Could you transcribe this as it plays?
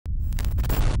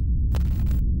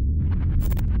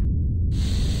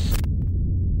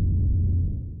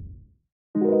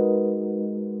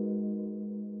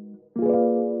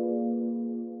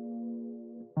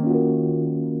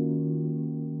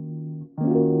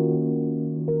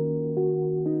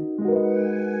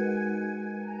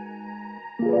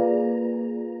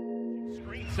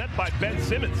by Ben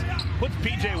Simmons. Puts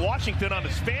P.J. Washington on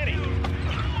his fanny.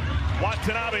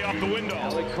 Watanabe off the window.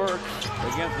 Alec Burks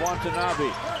against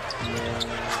Watanabe.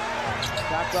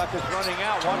 Shot clock is running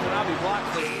out. Watanabe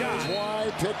blocks the shot.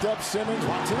 Wide, picked up Simmons.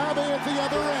 Watanabe at the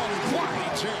other end.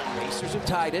 Wide. Pacers have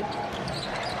tied it.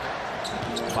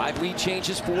 5 lead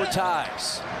changes, 4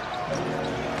 ties.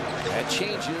 That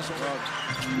changes.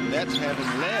 Nets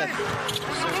having led.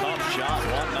 Tough shot,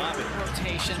 Watanabe.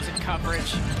 Rotations and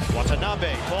coverage.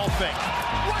 Watanabe, ball fake.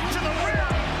 Right to the rim.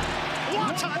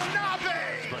 Watanabe.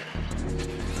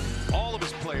 All of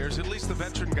his players, at least the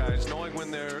veteran guys, knowing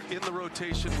when they're in the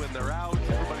rotation, when they're out,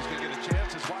 everybody's going to get a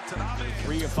chance. Is Watanabe.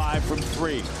 3 of 5 from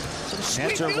 3.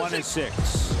 Nets are 1 of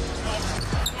 6.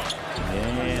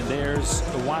 And there's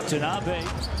Watanabe.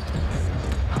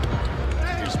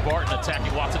 Here's Barton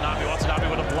attacking Watanabe. Watanabe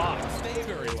with a block. Stay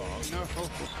very long. No.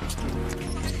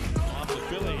 Off the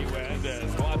Philly he went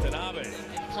as Watanabe.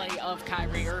 Play of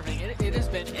Kyrie Irving. It has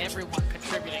been everyone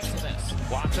contributing to this.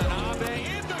 Watanabe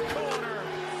in the corner.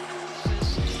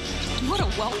 What a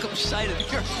welcome sight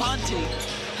of your Monty.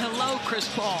 Hello, Chris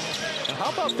Paul. And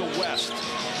how about the West?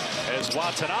 As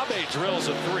Watanabe drills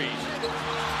a 3.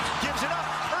 Gives it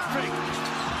up. Irving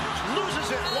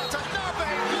loses it. Watanabe,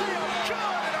 layup,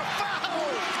 good, and a foul.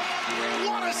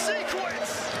 What a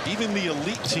sequence! Even the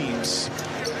elite teams,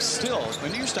 still,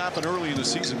 when you used to happen early in the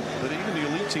season, but even the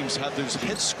elite teams have those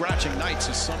head-scratching nights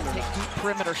as some of them. Take deep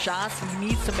perimeter shots. He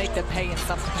needs to make them pay in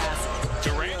some capacity.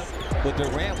 Durant. But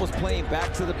Durant was playing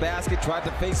back to the basket, tried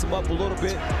to face him up a little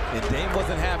bit, and Dame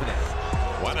wasn't having it.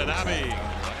 Watanabe.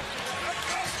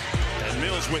 And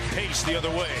Mills with pace the other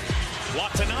way.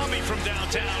 Watanabe from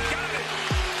downtown. Got it.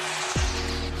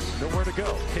 Nowhere to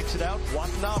go. Kicks it out.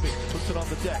 Watanabe puts it on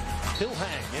the deck. He'll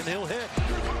hang and he'll hit.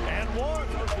 And one.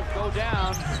 Go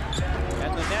down.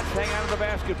 And the Nets hang out of the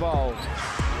basketball.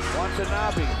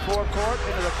 Watanabe, forecourt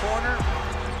into the corner.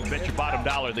 Bet your bottom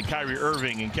dollar that Kyrie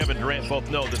Irving and Kevin Durant both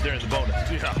know that they're in the bonus.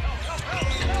 Yeah.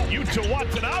 Yuta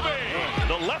Watanabe,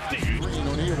 the lefty. Green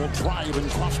O'Neal will drive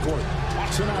and cross court.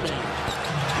 Watanabe.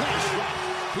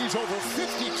 He's over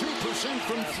 52%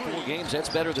 from 3. 4 games, that's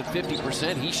better than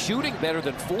 50%. He's shooting better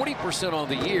than 40% on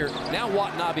the year. Now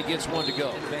Watanabe gets 1 to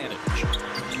go. Advantage.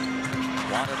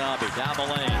 Watanabe down the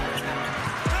lane.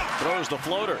 Throws the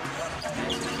floater.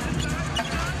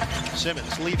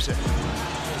 Simmons leaves it.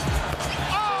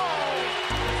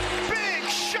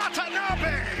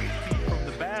 From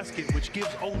the basket, which gives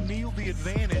O'Neal the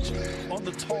advantage on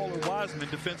the taller Wiseman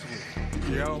defensively.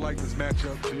 Yeah, I don't like this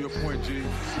matchup, to your point, G.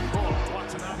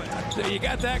 So you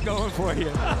got that going for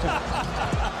you.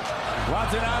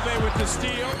 Watanabe with the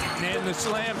steal and the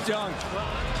slam dunk.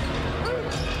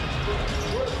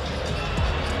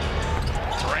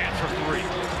 Durant for 3.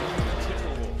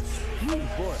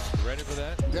 Boy, ready for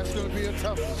that? That's going to be a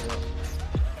tough one.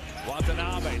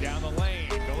 Watanabe down the lane,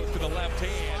 goes to the left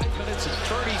hand. 8 minutes and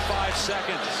 35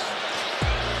 seconds.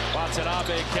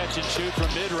 Watanabe catch and shoot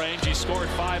from mid-range. He scored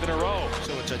 5 in a row.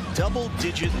 So it's a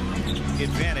double-digit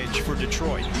advantage for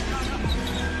Detroit.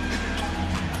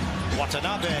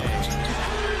 Watanabe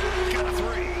got a 3.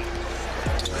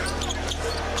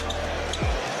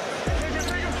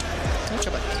 Much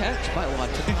of a catch by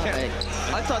Watanabe.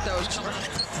 I thought that was...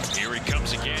 Here he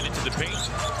comes again into the paint.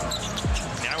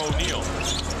 Now O'Neal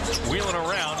wheeling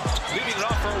around, leaving it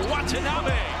off for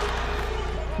Watanabe.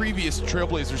 Previous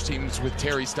Trailblazers teams with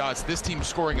Terry Stotts, this team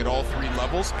scoring at all 3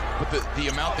 levels, but the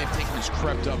amount they've taken has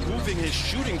crept up. Moving his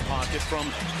shooting pocket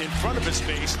from in front of his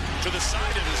face to the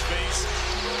side of his face.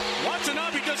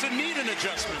 Watanabe doesn't need an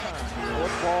adjustment.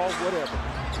 Football, whatever.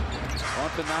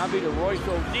 Watanabe to Royce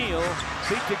O'Neal.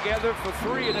 Feet together for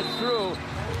 3, and it's through.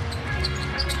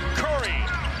 Curry.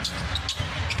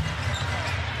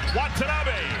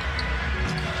 Watanabe.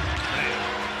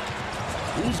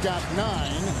 He's got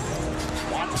 9.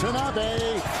 Watanabe.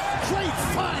 Great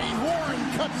find. Warren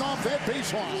cutting off that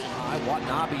baseline.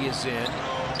 Watanabe is in.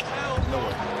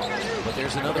 But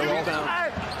there's another rebound.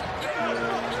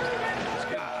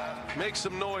 Make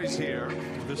some noise here.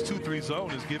 This 2-3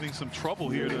 zone is giving some trouble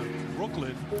here to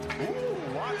Brooklyn.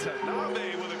 Ooh,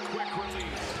 Watanabe with a quick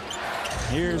release.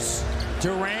 Here's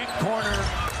Durant, corner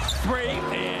 3,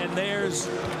 and there's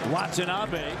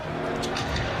Watanabe.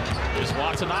 There's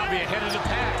Watanabe ahead of the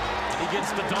pack. He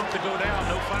gets the dunk to go down.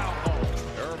 No foul call.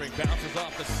 Irving bounces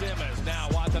off the Simmons. Now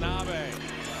Watanabe.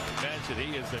 Mentioned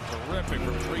he has been terrific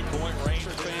from 3-point range.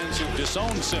 Fans who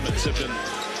disown Simmons have been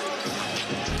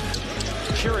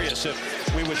curious if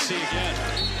we would see again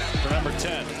for number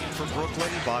 10. For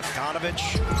Brooklyn,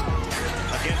 Bogdanovich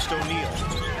against O'Neal.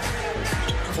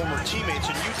 Former teammates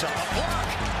in Utah. A block.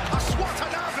 A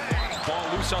Watanabe. Ball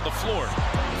loose space on the floor.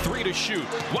 3 to shoot.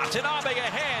 Watanabe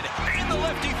ahead, and the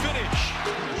lefty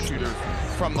finish. Shooter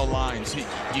from the lines.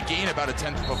 You gain about a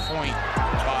 1/10 of a point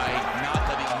by not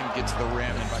letting him get to the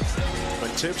rim. And by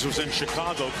when Tibbs was in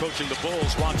Chicago coaching the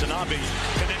Bulls, Watanabe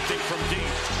connecting from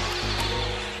deep.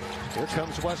 Here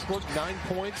comes Westbrook, 9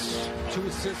 points, 2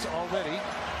 assists already.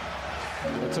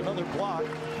 It's another block.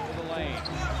 To the lane.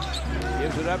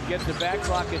 Gives it up, gets the back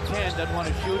clock at 10, doesn't want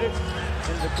to shoot it.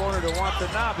 In the corner to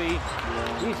Watanabe.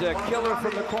 He's a killer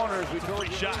from the corner, as we told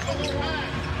you. Shot.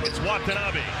 It's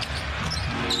Watanabe.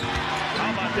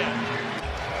 How about that?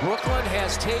 Brooklyn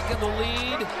has taken the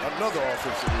lead. Another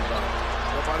offensive rebound.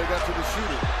 Nobody got to the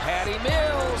shooter. Patty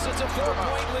Mills, it's a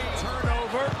 4-point lead.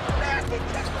 Turnover.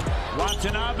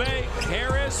 Watanabe,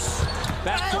 Harris,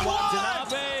 back to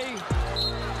Watanabe.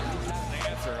 The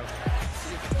answer.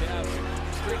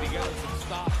 String together some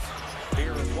stops.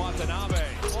 Here is Watanabe.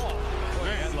 Oh,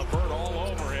 man, LeVert all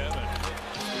over him.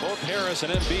 Both Harris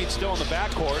and Embiid still in the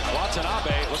backcourt.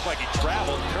 Watanabe looked like he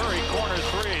traveled. Curry, corner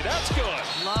 3. That's good.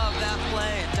 Love that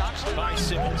play. By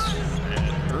Simmons.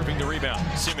 And Irving the rebound.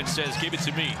 Simmons says, give it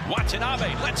to me.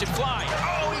 Watanabe lets it fly.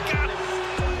 Oh, he got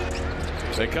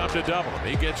it. They come to double him.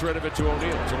 He gets rid of it to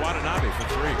O'Neal. To Watanabe for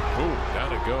 3. Boom,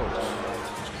 down it goes.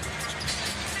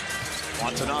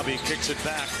 Watanabe kicks it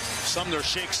back. Sumner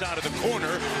shakes out of the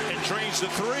corner and drains the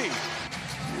 3.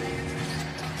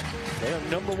 They are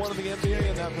number 1 in the NBA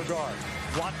in that regard.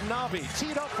 Watanabe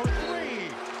teed up for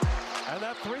 3. And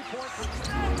that 3-point for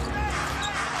 3.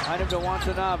 Behind him to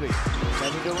Watanabe.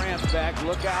 Kevin Durant's back.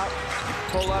 Look out.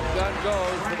 Pull-up gun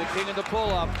goes for the king of the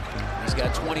pull-up. He's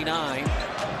got 29.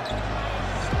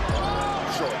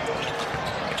 Short.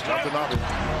 Watanabe.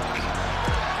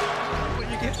 When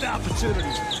you get the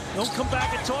opportunity, don't come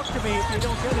back and talk to me if you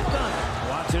don't get it done.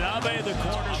 Watanabe, the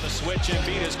corner on the switch.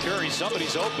 Embiid is Curry.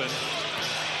 Somebody's open.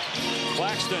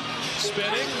 Claxton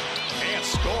spinning and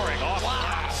scoring off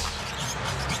glass.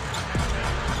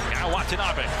 Now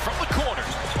Watanabe from the corner.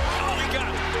 Oh, he got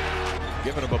it.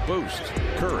 Giving him a boost.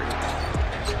 Curry.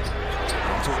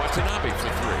 To Watanabe for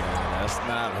 3. That's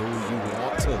not who you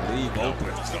want to leave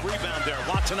open. It's the rebound there.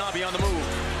 Watanabe on the move.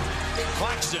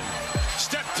 Claxton,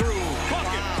 step through,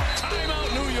 bucket. Timeout,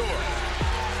 New York.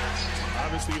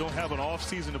 Obviously, you don't have an off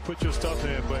season to put your stuff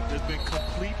in, but there's been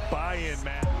complete buy-in,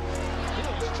 man.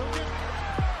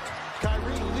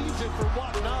 Kyrie leaves it for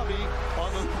Watanabe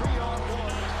on the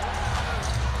 3-on-1.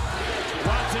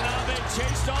 Watanabe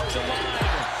chased off the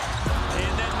line.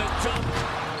 And then the dunk.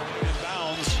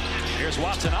 Inbounds. Here's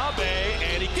Watanabe,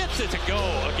 and he gets it to go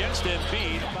against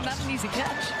Embiid. Not an easy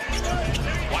catch.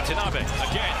 Watanabe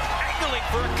again, angling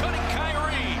for a cutting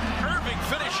Kyrie. Irving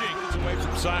finishing. It's away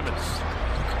from Simons.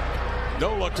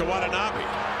 No look to Watanabe.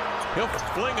 He'll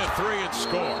fling a 3 and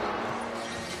score.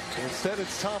 Instead,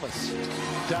 it's Thomas.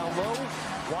 Down low,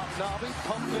 Watanabe,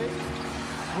 pump fake,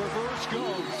 reverse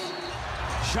goes.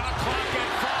 Shot clock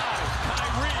at 5.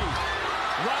 Kyrie.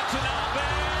 Watanabe.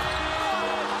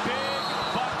 Big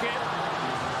bucket.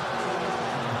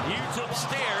 Hughes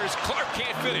upstairs. Clark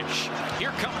can't finish.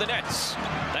 Here come the Nets.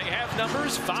 They have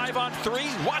numbers. 5 on 3.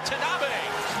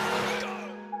 Watanabe.